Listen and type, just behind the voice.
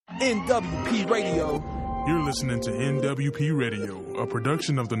NWP Radio. You're listening to NWP Radio, a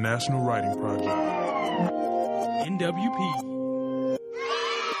production of the National Writing Project. NWP.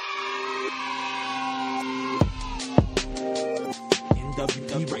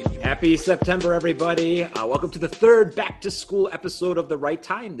 NWP Radio. Happy September, everybody. Welcome to the third back-to-school episode of The Right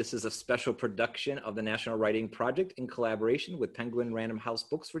Time. This is a special production of the National Writing Project in collaboration with Penguin Random House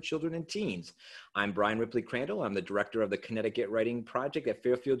Books for Children and Teens. I'm Brian Ripley Crandall. I'm the director of the Connecticut Writing Project at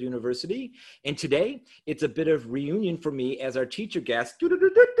Fairfield University. And today, it's a bit of reunion for me as our teacher guest took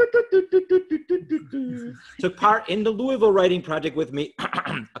part in the Louisville Writing Project with me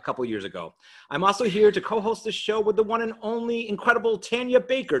a couple years ago. I'm also here to co-host the show with the one and only incredible Tanya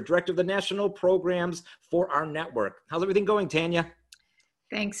Baker, director of the national programs for our network. How's everything going, Tanya?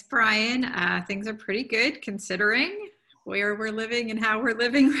 Thanks, Brian. Things are pretty good considering where we're living and how we're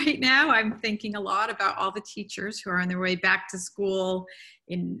living right now. I'm thinking a lot about all the teachers who are on their way back to school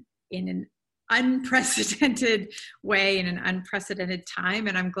in an unprecedented way, in an unprecedented time.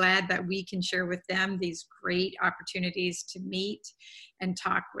 And I'm glad that we can share with them these great opportunities to meet and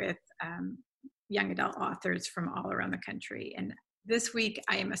talk with young adult authors from all around the country. And this week,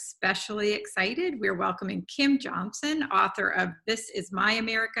 I am especially excited. We're welcoming Kim Johnson, author of This Is My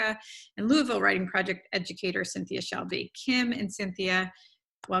America, and Louisville Writing Project educator Cynthia Shelby. Kim and Cynthia,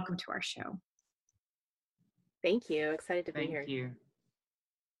 welcome to our show. Thank you. Excited to be here. Thank you.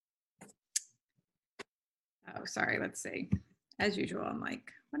 Oh, sorry. Let's see. As usual, I'm like,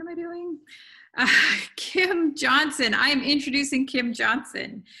 what am I doing? Kim Johnson. I am introducing Kim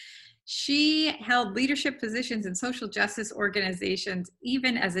Johnson. She held leadership positions in social justice organizations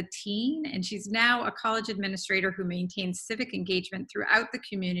even as a teen, and she's now a college administrator who maintains civic engagement throughout the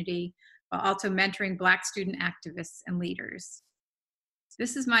community while also mentoring Black student activists and leaders.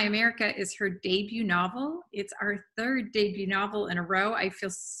 This Is My America is her debut novel. It's our third debut novel in a row. I feel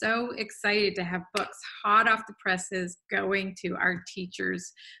so excited to have books hot off the presses going to our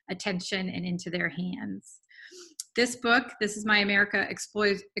teachers' attention and into their hands. This book, This Is My America,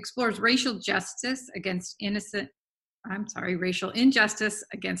 explores racial injustice against innocent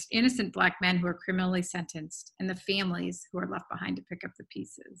Black men who are criminally sentenced and the families who are left behind to pick up the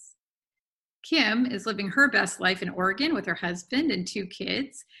pieces. Kim is living her best life in Oregon with her husband and 2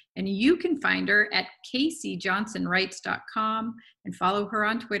 kids, and you can find her at CaseyJohnsonWrites.com and follow her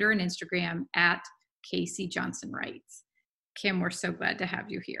on Twitter and Instagram at CaseyJohnsonWrites. Kim, we're so glad to have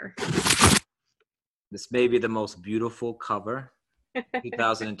you here. This may be the most beautiful cover,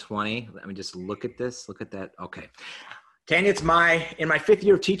 2020. Let me just look at this. Look at that. Okay. Tanya, in my 5th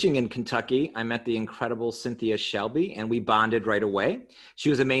year of teaching in Kentucky, I met the incredible Cynthia Shelby, and we bonded right away. She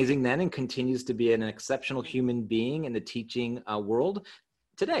was amazing then and continues to be an exceptional human being in the teaching world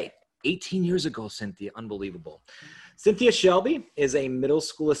today. 18 years ago, Cynthia, unbelievable. Cynthia Shelby is a middle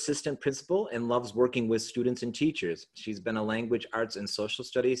school assistant principal and loves working with students and teachers. She's been a language arts and social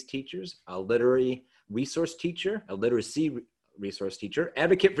studies teacher, a literacy resource teacher,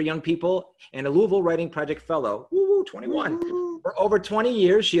 advocate for young people, and a Louisville Writing Project Fellow, 21. For over 20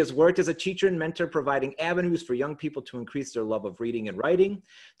 years, she has worked as a teacher and mentor, providing avenues for young people to increase their love of reading and writing.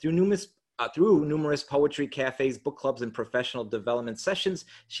 Through numerous poetry cafes, book clubs, and professional development sessions,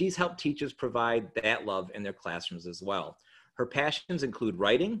 she's helped teachers provide that love in their classrooms as well. Her passions include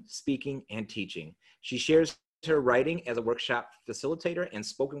writing, speaking, and teaching. She shares her writing as a workshop facilitator and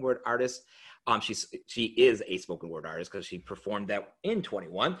spoken word artist. She is a spoken word artist because she performed that in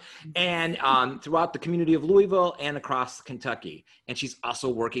 21 and throughout the community of Louisville and across Kentucky. And she's also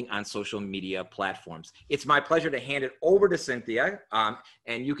working on social media platforms. It's my pleasure to hand it over to Cynthia,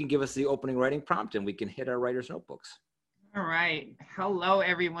 and you can give us the opening writing prompt and we can hit our writer's notebooks. All right. Hello,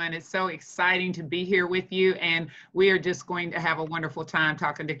 everyone. It's so exciting to be here with you. And we are just going to have a wonderful time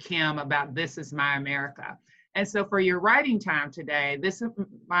talking to Kim about This Is My America. And so for your writing time today, This Is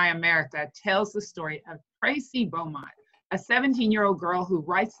My America tells the story of Tracy Beaumont, a 17-year-old girl who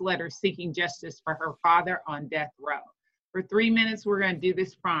writes letters seeking justice for her father on death row. For 3 minutes, we're going to do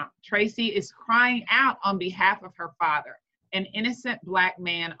this prompt. Tracy is crying out on behalf of her father, an innocent Black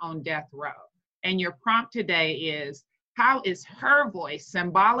man on death row. And your prompt today is, how is her voice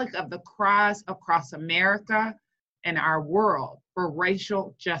symbolic of the cries across America and our world for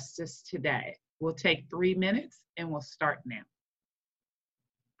racial justice today? We'll take 3 minutes and we'll start now.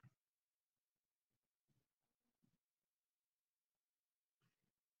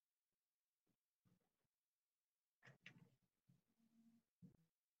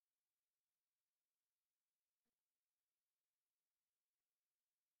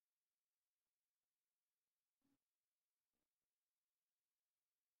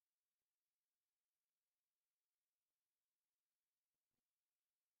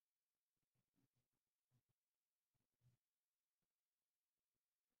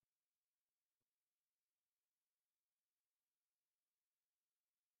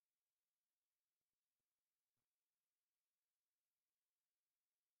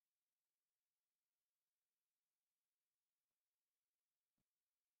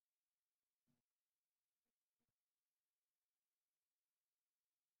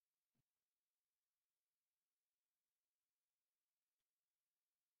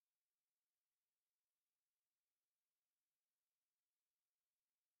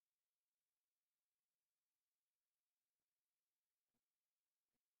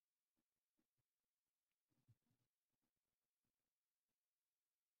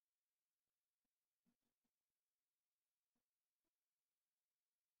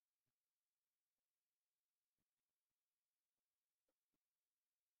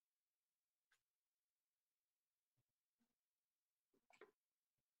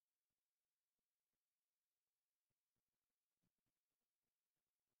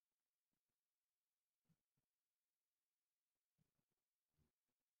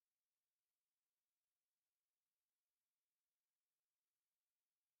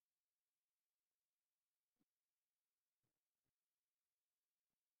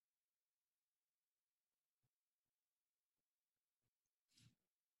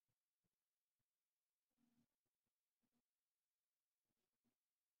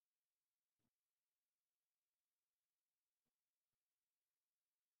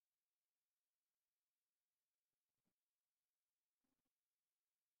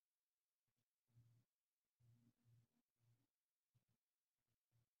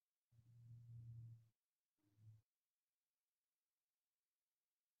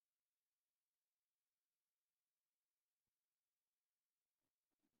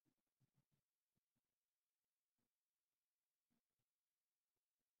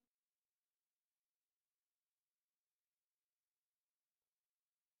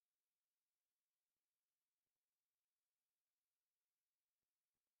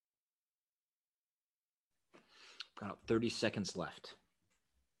 Got 30 seconds left.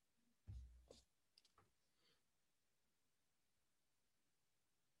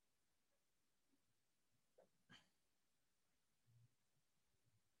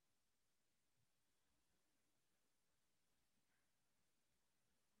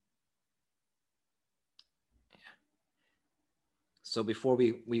 So before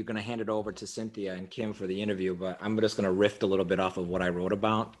we're going to hand it over to Cynthia and Kim for the interview, but I'm just going to riff a little bit off of what I wrote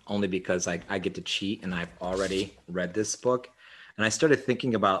about, only because I get to cheat and I've already read this book. And I started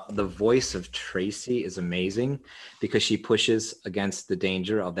thinking about the voice of Tracy is amazing because she pushes against the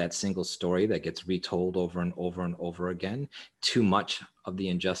danger of that single story that gets retold over and over and over again, too much of the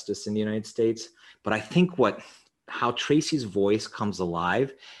injustice in the United States. But I think how Tracy's voice comes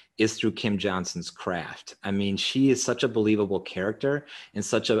alive is through Kim Johnson's craft. I mean, she is such a believable character and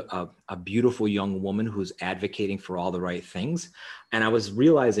such a beautiful young woman who's advocating for all the right things. And I was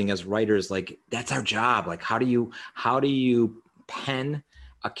realizing as writers, like, that's our job. Like, how do you pen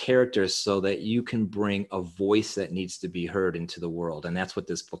a character so that you can bring a voice that needs to be heard into the world? And that's what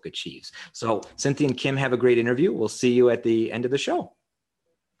this book achieves. So Cynthia and Kim, have a great interview. We'll see you at the end of the show.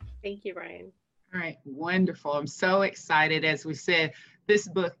 Thank you, Brian. All right, wonderful. I'm so excited. As we said, this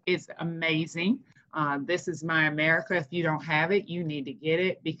book is amazing. This is My America. If you don't have it, you need to get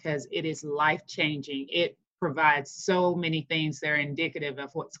it because it is life-changing. It provides so many things that are indicative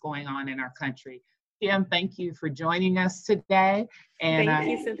of what's going on in our country. Kim, thank you for joining us today. And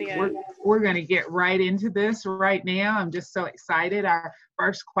thank you, Cynthia. We're going to get right into this right now. I'm just so excited. Our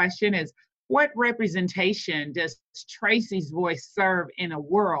first question is, what representation does Tracy's voice serve in a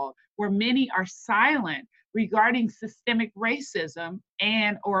world where many are silent regarding systemic racism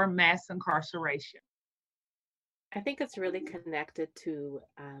and or mass incarceration? I think it's really connected to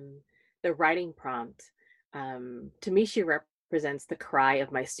the writing prompt. To me, she represents the cry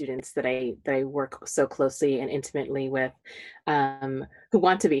of my students that I work so closely and intimately with, who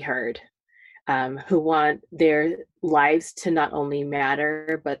want to be heard, who want their lives to not only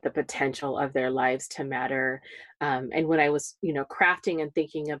matter, but the potential of their lives to matter. And when I was, crafting and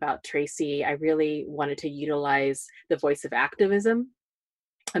thinking about Tracy, I really wanted to utilize the voice of activism.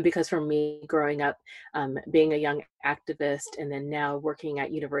 And because for me, growing up, being a young activist, and then now working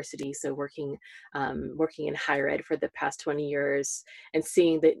at university, so working in higher ed for the past 20 years, and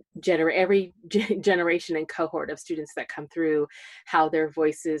seeing that every generation and cohort of students that come through, how their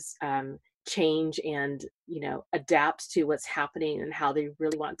voices change and adapt to what's happening and how they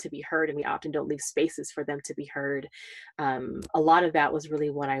really want to be heard, and we often don't leave spaces for them to be heard. A lot of that was really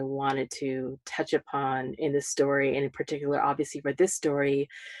what I wanted to touch upon in this story, and in particular, obviously for this story,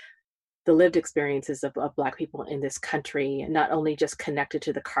 the lived experiences of Black people in this country, not only just connected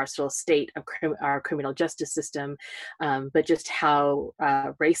to the carceral state of our criminal justice system, but just how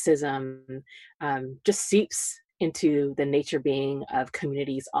racism just seeps into the nature being of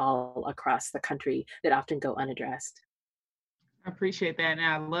communities all across the country that often go unaddressed. I appreciate that. And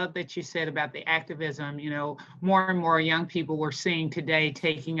I love that you said about the activism. More and more young people we're seeing today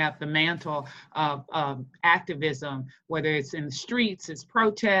taking up the mantle of activism, whether it's in the streets, it's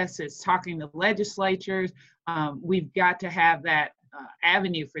protests, it's talking to legislatures. We've got to have that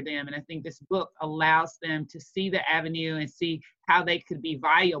avenue for them. And I think this book allows them to see the avenue and see how they could be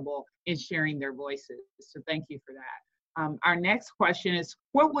viable in sharing their voices. So thank you for that. Our next question is,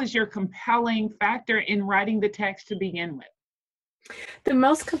 what was your compelling factor in writing the text to begin with? The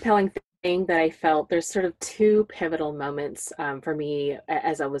most compelling thing that I felt, there's sort of two pivotal moments for me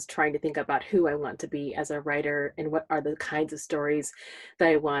as I was trying to think about who I want to be as a writer and what are the kinds of stories that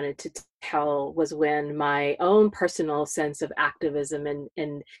I wanted to tell, was when my own personal sense of activism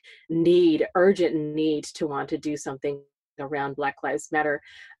and urgent need to want to do something around Black Lives Matter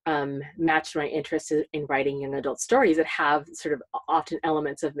matched my interest in writing young adult stories that have sort of often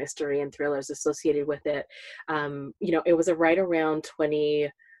elements of mystery and thrillers associated with it. It was right around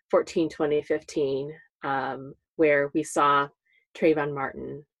 2014, 2015, where we saw Trayvon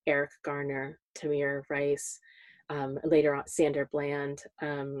Martin, Eric Garner, Tamir Rice, later on Sandra Bland.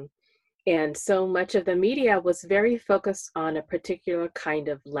 And so much of the media was very focused on a particular kind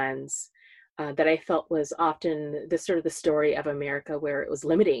of lens that I felt was often the story of America, where it was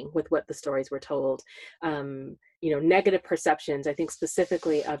limiting with what the stories were told. Negative perceptions, I think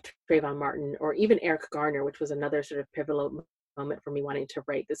specifically of Trayvon Martin or even Eric Garner, which was another sort of pivotal moment for me wanting to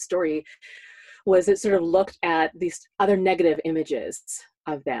write this story, was it sort of looked at these other negative images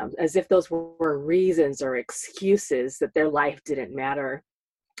of them as if those were reasons or excuses that their life didn't matter.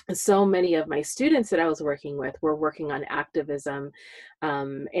 so many of my students that I was working with were working on activism.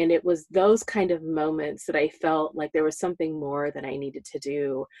 And it was those kind of moments that I felt like there was something more that I needed to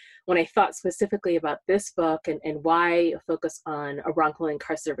do. When I thought specifically about this book and why focus on a wrongful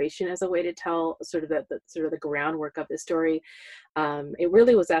incarceration as a way to tell sort of the groundwork of the story, it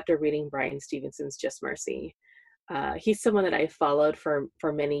really was after reading Bryan Stevenson's Just Mercy. He's someone that I followed for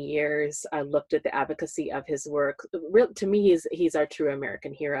many years. I looked at the advocacy of his work. To me, he's our true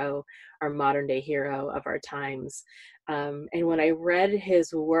American hero, our modern day hero of our times. And when I read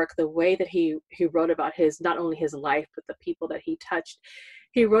his work, the way that he wrote about not only his life, but the people that he touched,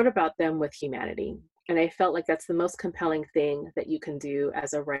 he wrote about them with humanity. And I felt like that's the most compelling thing that you can do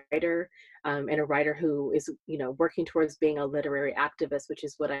as a writer, and a writer who is, working towards being a literary activist, which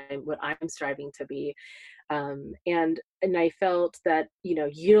is what I'm striving to be. And I felt that,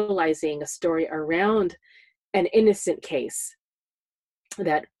 utilizing a story around an innocent case,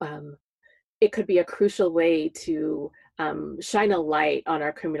 that it could be a crucial way to shine a light on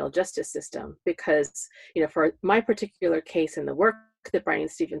our criminal justice system. Because, for my particular case and the work that Bryan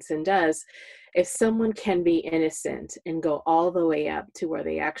Stevenson does, if someone can be innocent and go all the way up to where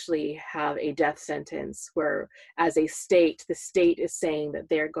they actually have a death sentence, where as a state, the state is saying that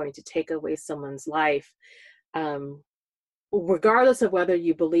they're going to take away someone's life, regardless of whether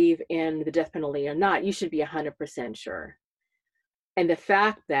you believe in the death penalty or not, you should be 100% sure. And the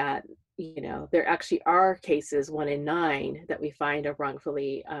fact that, there actually are cases, 1 in 9, that we find of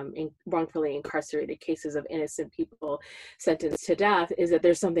wrongfully incarcerated cases of innocent people sentenced to death, is that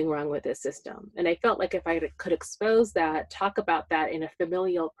there's something wrong with this system. And I felt like if I could expose that, talk about that in a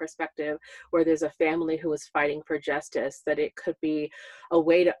familial perspective, where there's a family who is fighting for justice, that it could be a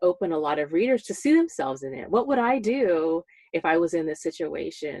way to open a lot of readers to see themselves in it. What would I do if I was in this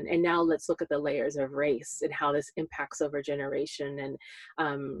situation? And now let's look at the layers of race and how this impacts over generation. And,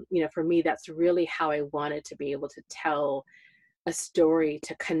 for me, that's really how I wanted to be able to tell a story,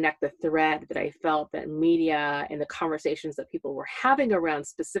 to connect the thread that I felt that media and the conversations that people were having around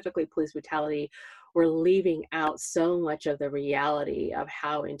specifically police brutality were leaving out so much of the reality of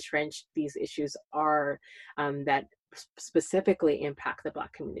how entrenched these issues are, that specifically impact the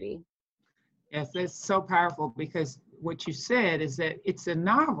Black community. Yes, that's so powerful, because what you said is that it's a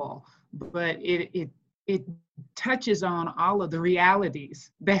novel, but it touches on all of the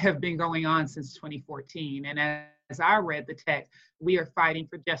realities that have been going on since 2014. And as I read the text, we are fighting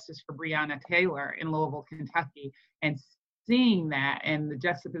for justice for Breonna Taylor in Louisville, Kentucky. And seeing that and the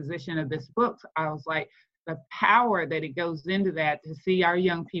juxtaposition of this book, I was like, the power that it goes into that, to see our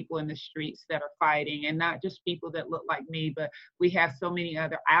young people in the streets that are fighting, and not just people that look like me, but we have so many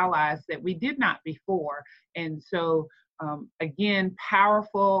other allies that we did not before. And so again,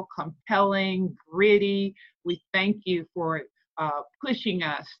 powerful, compelling, gritty. We thank you for pushing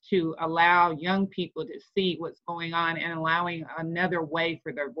us to allow young people to see what's going on and allowing another way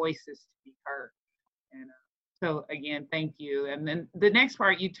for their voices to be heard. And so again, thank you. And then the next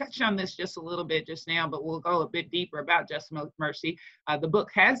part, you touched on this just a little bit just now, but we'll go a bit deeper about Just Mercy. The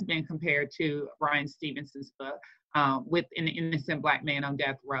book has been compared to Bryan Stevenson's book, with an innocent Black man on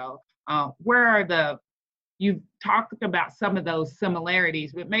death row. You've talked about some of those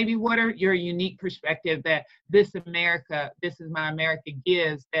similarities, but maybe what are your unique perspective that This Is My America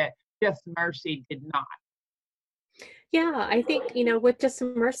gives that Just Mercy did not? Yeah, I think, with Just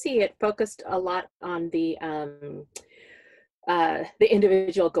Mercy, it focused a lot on the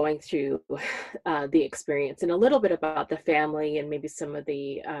individual going through the experience, and a little bit about the family and maybe some of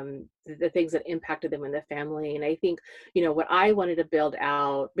the things that impacted them in the family. And I think, what I wanted to build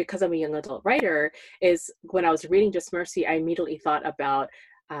out, because I'm a young adult writer, is when I was reading Just Mercy, I immediately thought about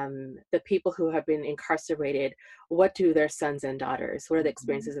the people who have been incarcerated. What do their sons and daughters, what are the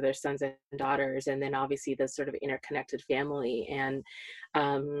experiences of their sons and daughters? And then obviously the sort of interconnected family. And,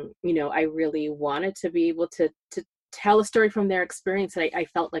 I really wanted to be able to tell a story from their experience that I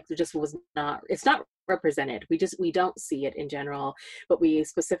felt like there just it's not represented. We don't see it in general, but we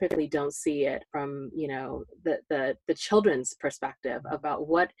specifically don't see it from, the children's perspective about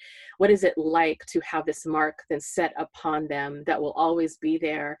what is it like to have this mark then set upon them that will always be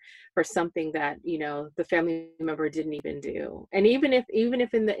there for something that, the family member didn't even do. And even if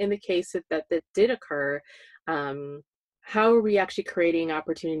in the case that did occur, how are we actually creating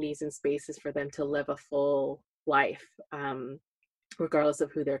opportunities and spaces for them to live a full life, regardless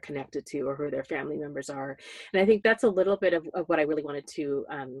of who they're connected to or who their family members are. And I think that's a little bit of what I really wanted to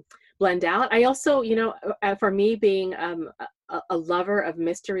blend out. I also, for me being a lover of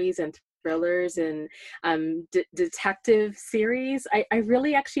mysteries and thrillers and detective series. I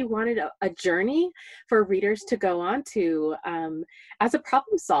really actually wanted a journey for readers to go on to as a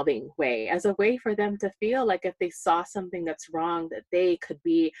problem solving way, as a way for them to feel like if they saw something that's wrong, that they could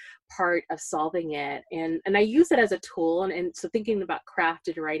be part of solving it. And I use it as a tool. And so thinking about craft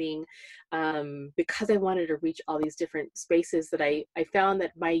and writing, because I wanted to reach all these different spaces, that I found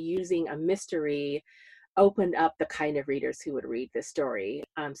that by using a mystery opened up the kind of readers who would read this story,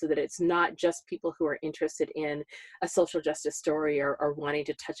 so that it's not just people who are interested in a social justice story or wanting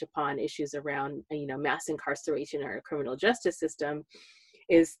to touch upon issues around, mass incarceration or a criminal justice system,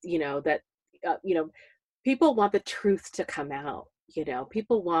 is, that, people want the truth to come out,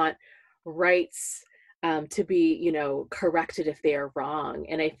 people want rights to be, corrected if they are wrong.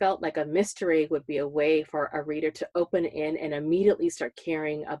 And I felt like a mystery would be a way for a reader to open in and immediately start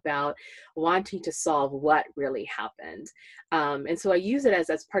caring about wanting to solve what really happened. And so I use it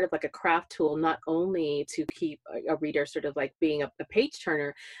as part of like a craft tool, not only to keep a reader sort of like being a page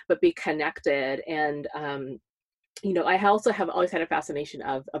turner, but be connected. And I also have always had a fascination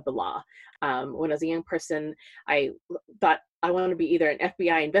of the law. When I was a young person, I thought I wanted to be either an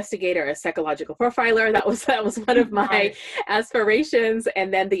FBI investigator or a psychological profiler. That was one of my aspirations.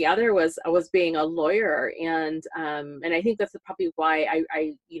 And then the other was being a lawyer. And I think that's probably why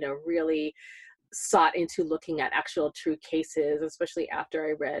I really sought into looking at actual true cases, especially after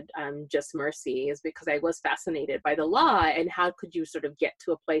I read Just Mercy, is because I was fascinated by the law and how could you sort of get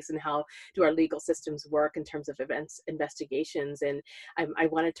to a place and how do our legal systems work in terms of investigations. And I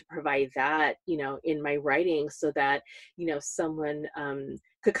wanted to provide that, in my writing so that, someone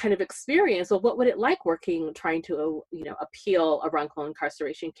could kind of experience, well, what would it like trying to, appeal a wrongful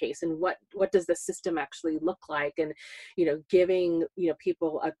incarceration case, and what does the system actually look like? And, giving,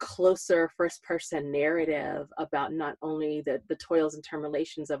 people a closer first person narrative about not only the toils and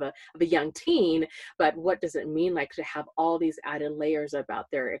tribulations of a young teen, but what does it mean like to have all these added layers about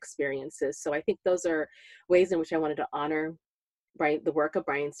their experiences. So I think those are ways in which I wanted to honor the work of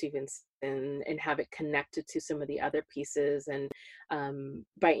Bryan Stevenson and have it connected to some of the other pieces. And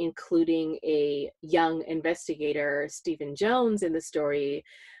by including a young investigator, Stephen Jones, in the story,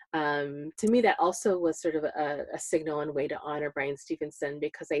 to me, that also was sort of a signal and way to honor Bryan Stevenson,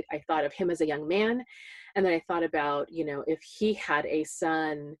 because I thought of him as a young man. And then I thought about, if he had a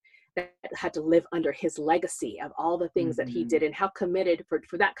son that had to live under his legacy of all the things that he did, and how committed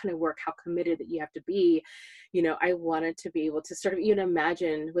for that kind of work, how committed that you have to be. I wanted to be able to sort of even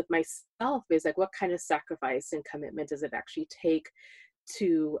imagine with myself is like, what kind of sacrifice and commitment does it actually take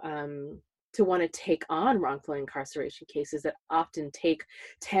to want to take on wrongful incarceration cases that often take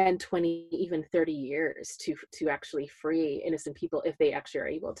 10, 20, even 30 years to actually free innocent people if they actually are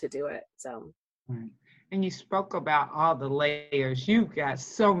able to do it. So. Right. And you spoke about all the layers. You've got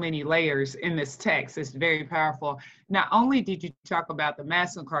so many layers in this text. It's very powerful. Not only did you talk about the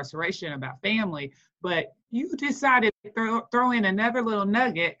mass incarceration, about family, but you decided to throw in another little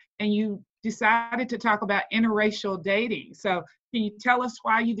nugget, and you decided to talk about interracial dating. So can you tell us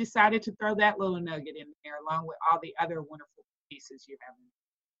why you decided to throw that little nugget in there along with all the other wonderful pieces you have?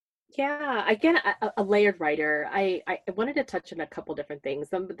 Yeah, again, a layered writer. I wanted to touch on a couple different things.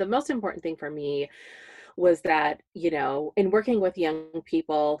 The most important thing for me was that, in working with young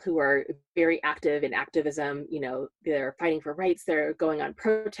people who are very active in activism, they're fighting for rights, they're going on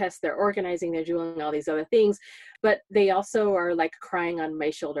protests, they're organizing, they're doing all these other things, but they also are like crying on my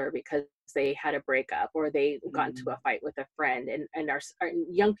shoulder because they had a breakup or they got into a fight with a friend, and our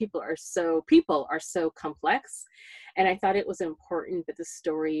young people are so complex. And I thought it was important that the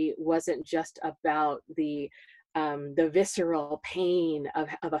story wasn't just about the visceral pain of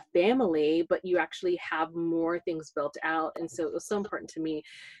a family, but you actually have more things built out. And so it was so important to me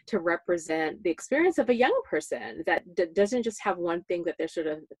to represent the experience of a young person that doesn't just have one thing that they're sort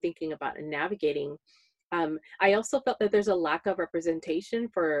of thinking about and navigating. I also felt that there's a lack of representation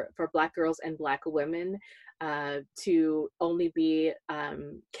for Black girls and Black women to only be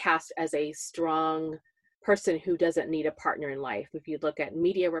cast as a strong person who doesn't need a partner in life. If you look at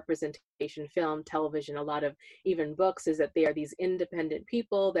media representation, film, television, a lot of even books, is that they are these independent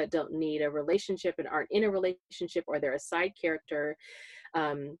people that don't need a relationship and aren't in a relationship, or they're a side character.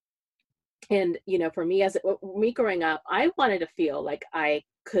 And, for me growing up, I wanted to feel like I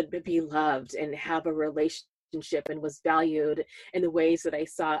could be loved and have a relationship and was valued in the ways that I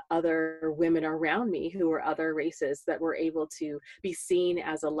saw other women around me who were other races that were able to be seen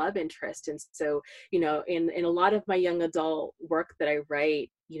as a love interest. And so, in a lot of my young adult work that I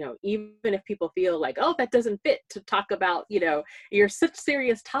write, even if people feel like, oh, that doesn't fit to talk about, your such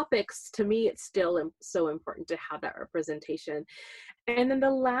serious topics, to me, it's still so important to have that representation. And then the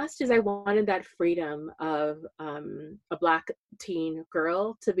last is I wanted that freedom of a Black teen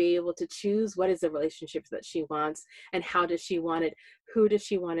girl to be able to choose what is the relationships that she wants and how does she want it, who does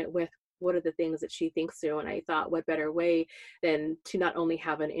she want it with, what are the things that she thinks through. And I thought, what better way than to not only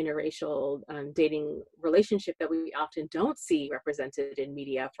have an interracial dating relationship that we often don't see represented in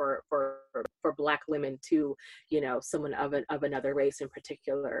media for Black women to, someone of another race, in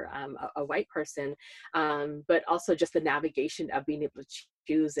particular, a white person, but also just the navigation of being able to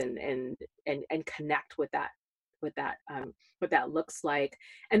choose and connect with that, what that looks like.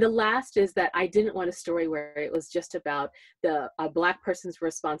 And the last is that I didn't want a story where it was just about a Black person's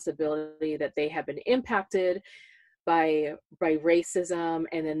responsibility, that they have been impacted by racism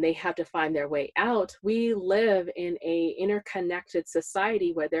and then they have to find their way out. We live in a interconnected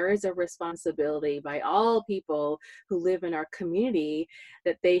society where there is a responsibility by all people who live in our community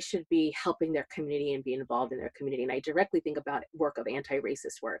that they should be helping their community and be involved in their community. And I directly think about work of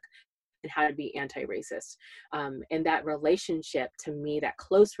anti-racist work and how to be anti-racist. And that relationship, to me, that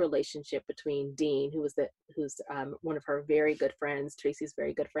close relationship between Dean, who's one of her very good friends, Tracy's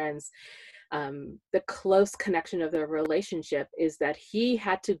very good friends, the close connection of their relationship is that he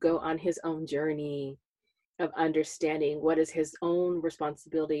had to go on his own journey of understanding what is his own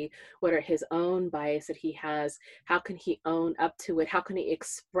responsibility, what are his own bias that he has, how can he own up to it, how can he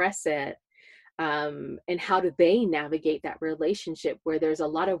express it, and how do they navigate that relationship where there's a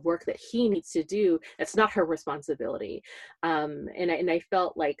lot of work that he needs to do that's not her responsibility. And I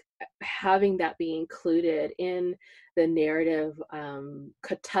felt like having that be included in the narrative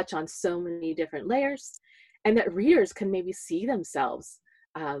could touch on so many different layers, and that readers can maybe see themselves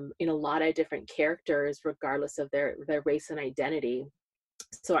in a lot of different characters regardless of their race and identity.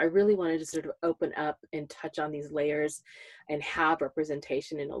 So I really wanted to sort of open up and touch on these layers and have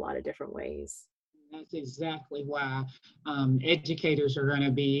representation in a lot of different ways. That's exactly why educators are going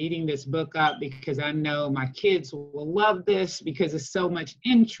to be eating this book up, because I know my kids will love this because it's so much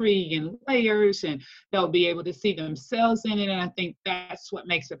intrigue and layers, and they'll be able to see themselves in it. And I think that's what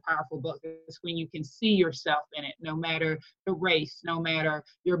makes a powerful book, is when you can see yourself in it, no matter the race, no matter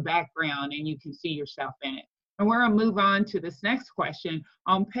your background, and you can see yourself in it. And we're going to move on to this next question.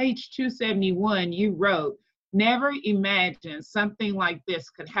 On page 271, you wrote, "Never imagined something like this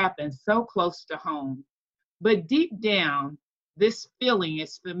could happen so close to home. But deep down, this feeling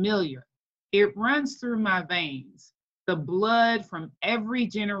is familiar. It runs through my veins. The blood from every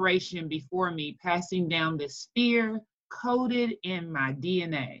generation before me passing down this fear coded in my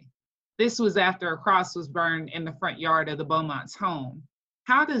DNA." This was after a cross was burned in the front yard of the Beaumont's home.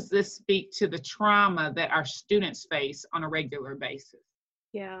 How does this speak to the trauma that our students face on a regular basis?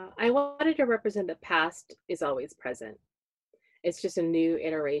 Yeah, I wanted to represent the past is always present. It's just a new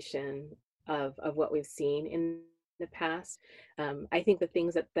iteration of what we've seen in the past. I think the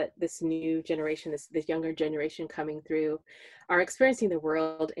things that this new generation, this younger generation coming through, are experiencing the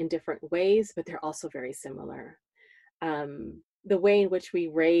world in different ways, but they're also very similar. The way in which we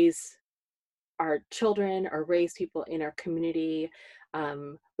raise our children or raise people in our community,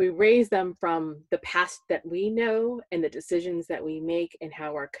 we raise them from the past that we know and the decisions that we make and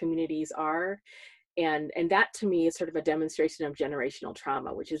how our communities are. And that to me is sort of a demonstration of generational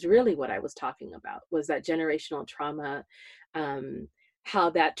trauma, which is really what I was talking about, was that generational trauma,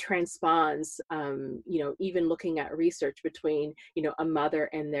 how that transponds, even looking at research between, a mother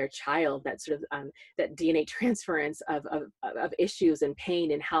and their child, that sort of, that DNA transference of issues and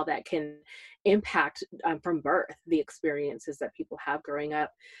pain, and how that can impact from birth, the experiences that people have growing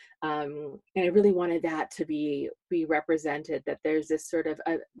up. And I really wanted that to be represented, that there's this sort of,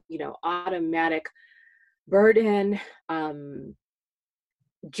 automatic burden,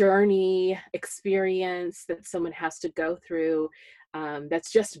 journey, experience that someone has to go through,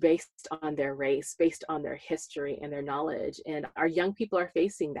 that's just based on their race, based on their history and their knowledge. And our young people are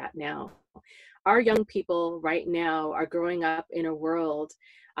facing that now. Our young people right now are growing up in a world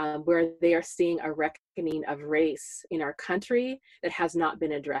where they are seeing a reckoning of race in our country that has not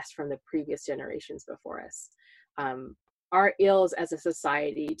been addressed from the previous generations before us. Our ills as a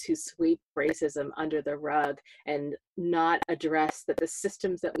society to sweep racism under the rug and not address that the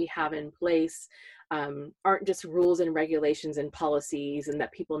systems that we have in place aren't just rules and regulations and policies and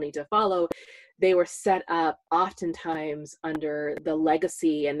that people need to follow. They were set up oftentimes under the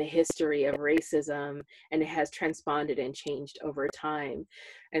legacy and the history of racism, and it has transponded and changed over time.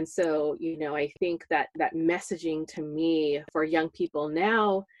 And so, I think that messaging to me for young people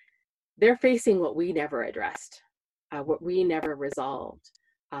now, they're facing what we never addressed, what we never resolved.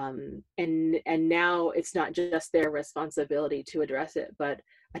 And now it's not just their responsibility to address it, but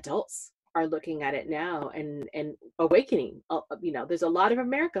adults are looking at it now and awakening. You know, there's a lot of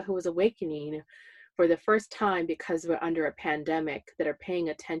America who is awakening for the first time because we're under a pandemic, that are paying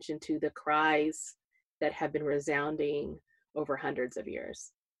attention to the cries that have been resounding over hundreds of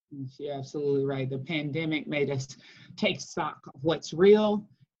years. You're absolutely right. The pandemic made us take stock of what's real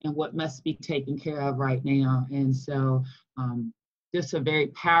and what must be taken care of right now. And so just a very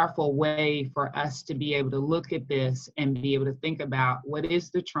powerful way for us to be able to look at this and be able to think about what is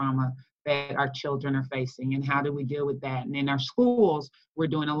the trauma that our children are facing and how do we deal with that. And in our schools, we're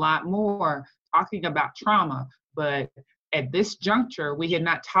doing a lot more talking about trauma, but at this juncture, we had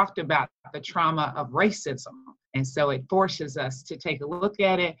not talked about the trauma of racism. And so it forces us to take a look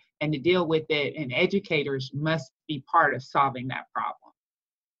at it and to deal with it, and educators must be part of solving that problem.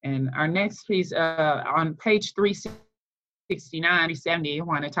 And our next piece on page 369, 70, I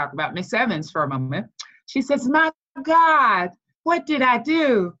want to talk about Miss Evans for a moment. She says, "My God, what did I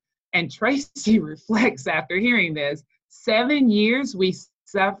do?" And Tracy reflects after hearing this. 7 years we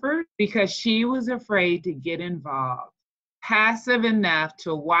suffered because she was afraid to get involved, passive enough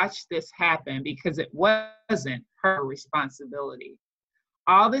to watch this happen because it wasn't her responsibility.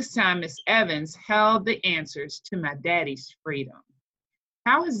 All this time, Miss Evans held the answers to my daddy's freedom.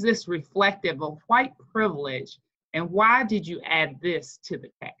 How is this reflective of white privilege, and why did you add this to the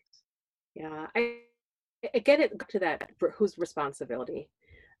text? Yeah, I get it to that, for whose responsibility.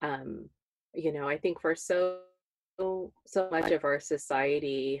 You know, I think for so much of our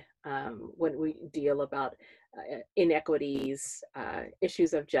society, when we deal about inequities,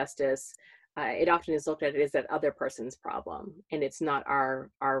 issues of justice, it often is looked at as that other person's problem, and it's not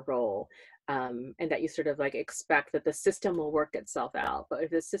our role. And that you sort of like expect that the system will work itself out. But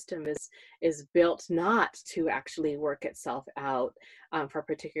if the system is built not to actually work itself out for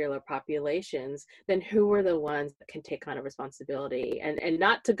particular populations, then who are the ones that can take on a responsibility? And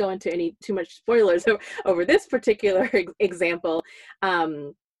not to go into too much spoilers over this particular example,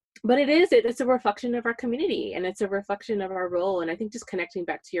 but it's a reflection of our community, and it's a reflection of our role. And I think just connecting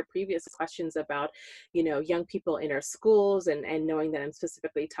back to your previous questions about, you know, young people in our schools, and knowing that I'm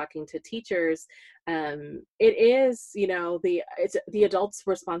specifically talking to teachers, it is, you know, it's the adults'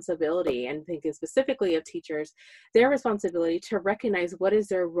 responsibility, and thinking specifically of teachers, their responsibility to recognize what is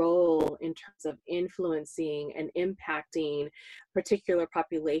their role in terms of influencing and impacting particular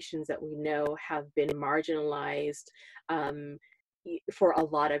populations that we know have been marginalized, for a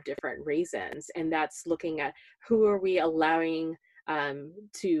lot of different reasons. And that's looking at who are we allowing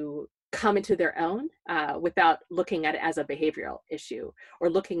to come into their own without looking at it as a behavioral issue,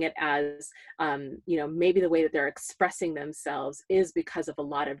 or looking at it as, you know, maybe the way that they're expressing themselves is because of a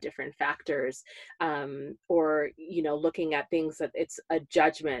lot of different factors, or, you know, looking at things that it's a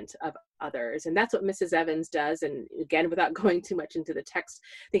judgment of others. And that's what Mrs. Evans does. And again, without going too much into the text,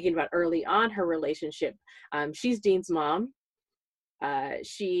 thinking about early on her relationship, she's Dean's mom.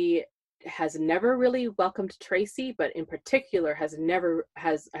 She has never really welcomed Tracy, but in particular has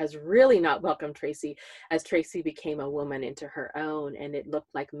really not welcomed Tracy as Tracy became a woman into her own. And it looked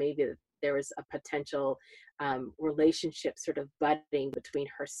like maybe there was a potential relationship sort of budding between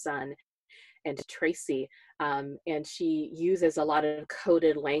her son and Tracy. And she uses a lot of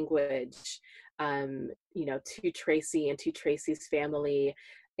coded language, you know, to Tracy and to Tracy's family.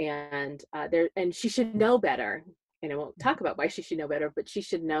 And she should know better. And I won't talk about why she should know better, but she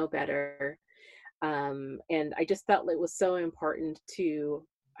should know better. And I just felt it was so important to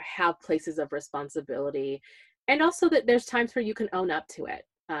have places of responsibility, and also that there's times where you can own up to it.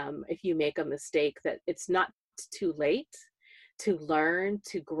 If you make a mistake, that it's not too late to learn,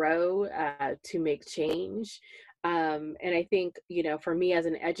 to grow, to make change. And I think, you know, for me as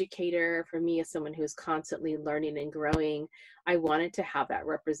an educator, for me as someone who's constantly learning and growing, I wanted to have that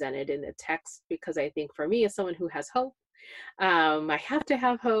represented in the text, because I think for me as someone who has hope, I have to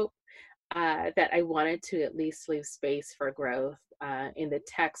have hope, that I wanted to at least leave space for growth in the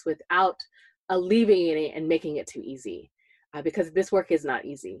text without alleviating it and making it too easy, because this work is not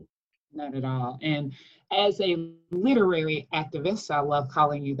easy. Not at all. And as a literary activist, I love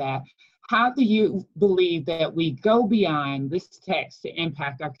calling you that. How do you believe that we go beyond this text to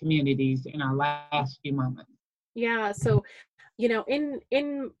impact our communities in our last few moments? Yeah, so, you know, in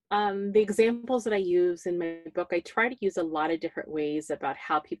the examples that I use in my book, I try to use a lot of different ways about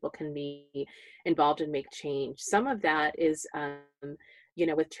how people can be involved and make change. Some of that is, you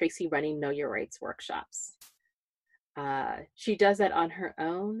know, with Tracy running Know Your Rights workshops. She does that on her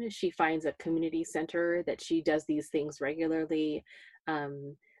own. She finds a community center that she does these things regularly.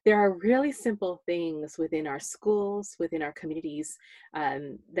 there are really simple things within our schools, within our communities,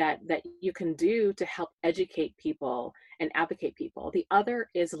 that you can do to help educate people and advocate people. The other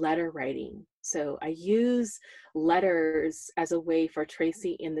is letter writing. So I use letters as a way for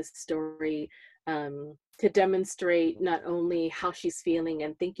Tracy in this story to demonstrate not only how she's feeling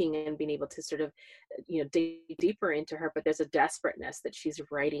and thinking and being able to sort of, dig deeper into her, but there's a desperateness that she's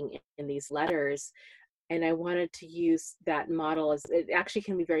writing in these letters. And I wanted to use that model as it actually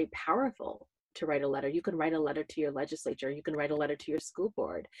can be very powerful to write a letter. You can write a letter to your legislature. You can write a letter to your school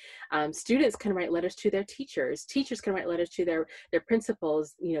board. Students can write letters to their teachers. Teachers can write letters to their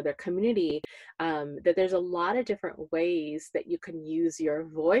principals, their community. That there's a lot of different ways that you can use your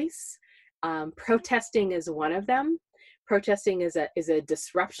voice. Protesting is one of them. Protesting is a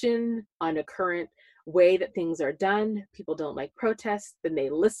disruption on a current way that things are done. People don't like protests, then they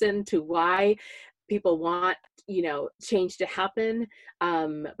listen to why people want, change to happen.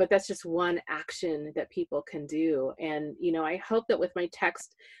 But that's just one action that people can do. And, I hope that with my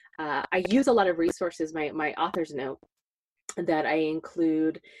text, I use a lot of resources, my author's note that I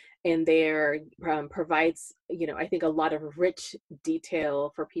include in there provides, I think a lot of rich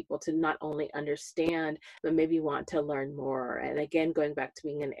detail for people to not only understand, but maybe want to learn more. And again, going back to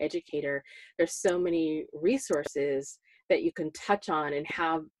being an educator, there's so many resources that you can touch on and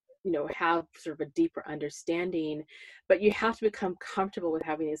have sort of a deeper understanding, but you have to become comfortable with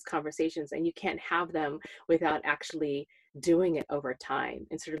having these conversations, and you can't have them without actually doing it over time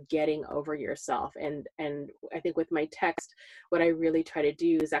and sort of getting over yourself. And I think with my text, what I really try to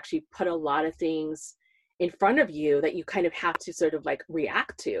do is actually put a lot of things in front of you that you kind of have to sort of like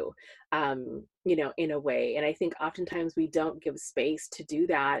react to, in a way. And I think oftentimes we don't give space to do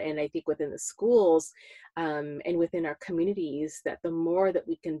that. And I think within the schools and within our communities, that the more that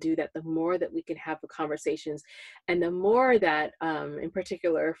we can do that, the more that we can have the conversations, and the more that, in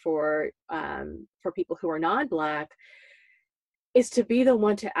particular for people who are non-Black, is to be the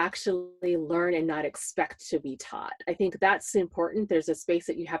one to actually learn and not expect to be taught. I think that's important. There's a space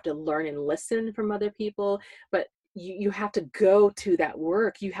that you have to learn and listen from other people, but you have to go to that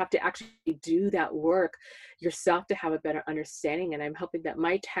work. You have to actually do that work yourself to have a better understanding. And I'm hoping that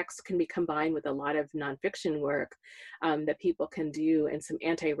my text can be combined with a lot of nonfiction work that people can do, and some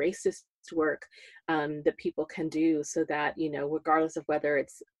anti-racist work that people can do, so that, regardless of whether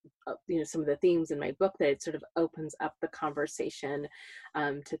it's, some of the themes in my book, that it sort of opens up the conversation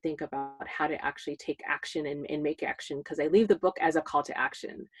to think about how to actually take action and make action. Because I leave the book as a call to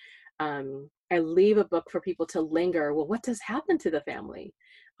action. I leave a book for people to linger. Well, what does happen to the family?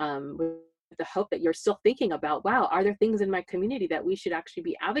 With the hope that you're still thinking about, wow, are there things in my community that we should actually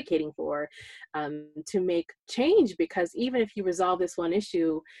be advocating for to make change? Because even if you resolve this one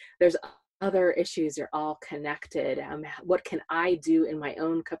issue, there's other issues are all connected. What can I do in my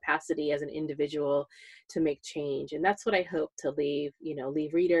own capacity as an individual to make change? And that's what I hope to leave,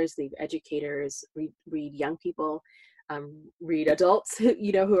 leave readers, leave educators, read young people, read adults,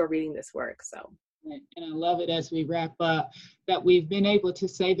 who are reading this work. So. And I love it, as we wrap up, that we've been able to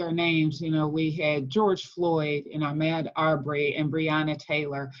say their names. We had George Floyd and Ahmaud Arbery and Breonna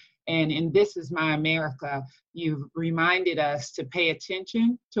Taylor. And in This Is My America, you've reminded us to pay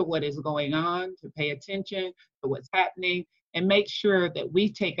attention to what is going on, to pay attention to what's happening, and make sure that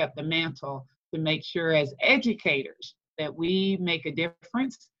we take up the mantle to make sure as educators that we make a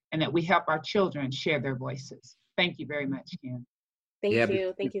difference and that we help our children share their voices. Thank you very much, Kim. Thank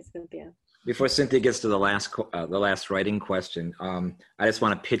you. Thank you, Cynthia. Before Cynthia gets to the last writing question, I just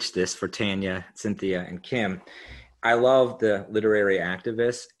want to pitch this for Tanya, Cynthia, and Kim. I love the literary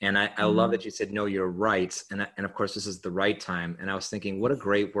activists, and I love that you said know your rights, and of course this is the right time. And I was thinking, what a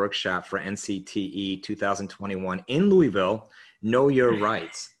great workshop for NCTE 2021 in Louisville. Know Your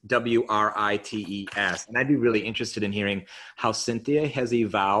Rights, WRITES. And I'd be really interested in hearing how Cynthia has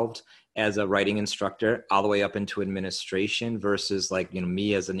evolved as a writing instructor all the way up into administration versus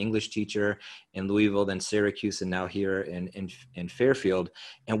me as an English teacher in Louisville, then Syracuse, and now here in Fairfield.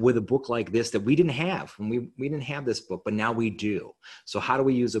 And with a book like this that we didn't have, when we didn't have this book, but now we do. So how do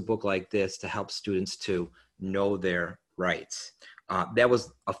we use a book like this to help students to know their rights? That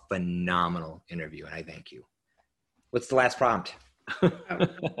was a phenomenal interview, and I thank you. What's the last prompt?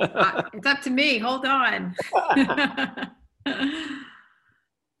 It's up to me. Hold on.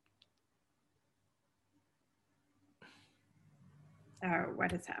 Oh,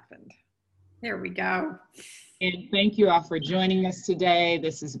 what has happened? There we go. And thank you all for joining us today.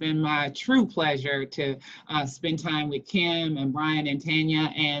 This has been my true pleasure to spend time with Kim and Brian and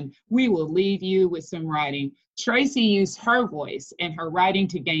Tanya, and we will leave you with some writing. Tracy used her voice and her writing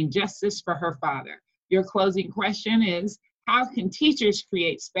to gain justice for her father. Your closing question is, How can teachers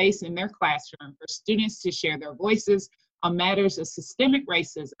create space in their classroom for students to share their voices on matters of systemic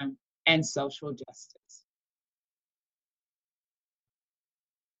racism and social justice?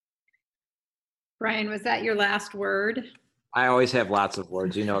 Brian, was that your last word? I always have lots of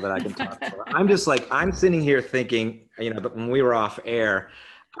words, you know, that I can talk for. I'm just like, I'm sitting here thinking, you know, but when we were off air,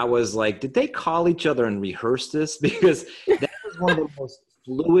 I was like, did they call each other and rehearse this? Because that was one of the most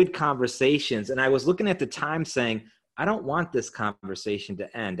fluid conversations. And I was looking at the time saying, I don't want this conversation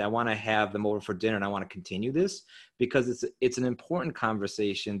to end. I want to have them over for dinner and I want to continue this because it's an important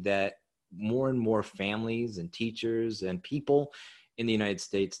conversation that more and more families and teachers and people in the United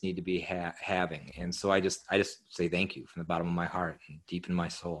States need to be having. And so I just say thank you from the bottom of my heart and deep in my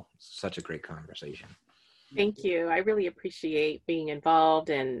soul. It's such a great conversation. Thank you. I really appreciate being involved,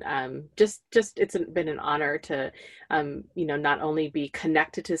 and just it's been an honor to, you know, not only be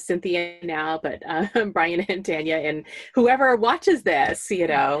connected to Cynthia now, but Brian and Tanya and whoever watches this, you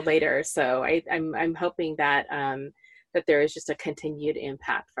know, later. So I'm hoping that that there is just a continued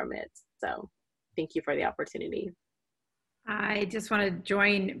impact from it. So thank you for the opportunity. I just want to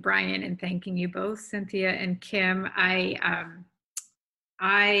join Brian in thanking you both, Cynthia and Kim.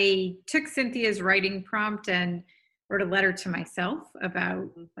 I took Cynthia's writing prompt and wrote a letter to myself about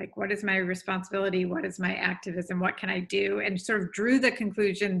like, what is my responsibility? What is my activism? What can I do? And sort of drew the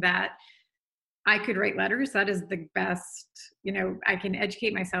conclusion that I could write letters. That is the best, you know, I can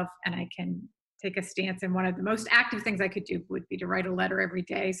educate myself and I can take a stance. And one of the most active things I could do would be to write a letter every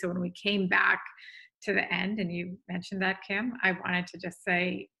day. So when we came back to the end, and you mentioned that, Kim, I wanted to just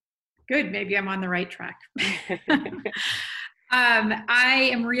say, good, maybe I'm on the right track. I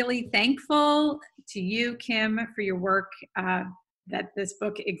am really thankful to you, Kim, for your work, that this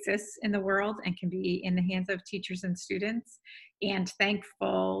book exists in the world and can be in the hands of teachers and students, and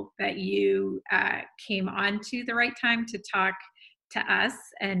thankful that you came on to the right time to talk to us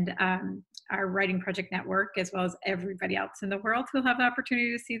and our Writing Project Network, as well as everybody else in the world who'll have the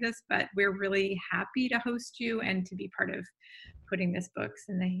opportunity to see this. But we're really happy to host you and to be part of putting this book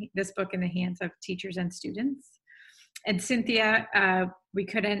in the hands of teachers and students. And Cynthia, we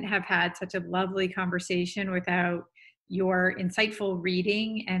couldn't have had such a lovely conversation without your insightful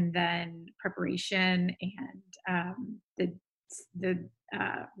reading and then preparation and the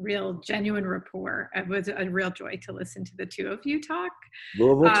real genuine rapport. It was a real joy to listen to the two of you talk.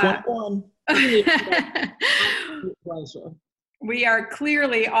 Louisville 21. Pleasure. We are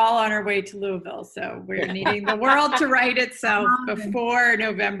clearly all on our way to Louisville, so we're needing the world to right itself before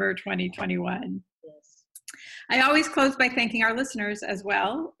November 2021. I always close by thanking our listeners as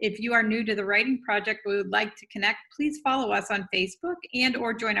well. If you are new to the Writing Project, we would like to connect. Please follow us on Facebook and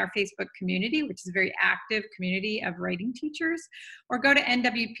or join our Facebook community, which is a very active community of writing teachers, or go to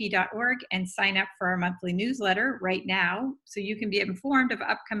nwp.org and sign up for our monthly newsletter right now so you can be informed of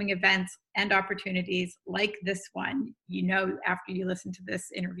upcoming events and opportunities like this one. You know, after you listen to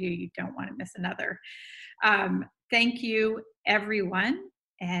this interview, you don't want to miss another. Thank you, everyone,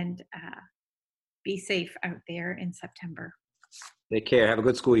 and be safe out there in September. Take care. Have a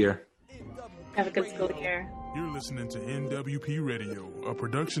good school year. Have a good school year. You're listening to NWP Radio, a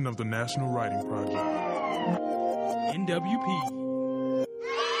production of the National Writing Project. NWP.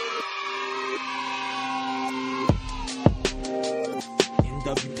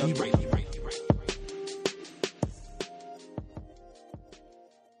 NWP Radio.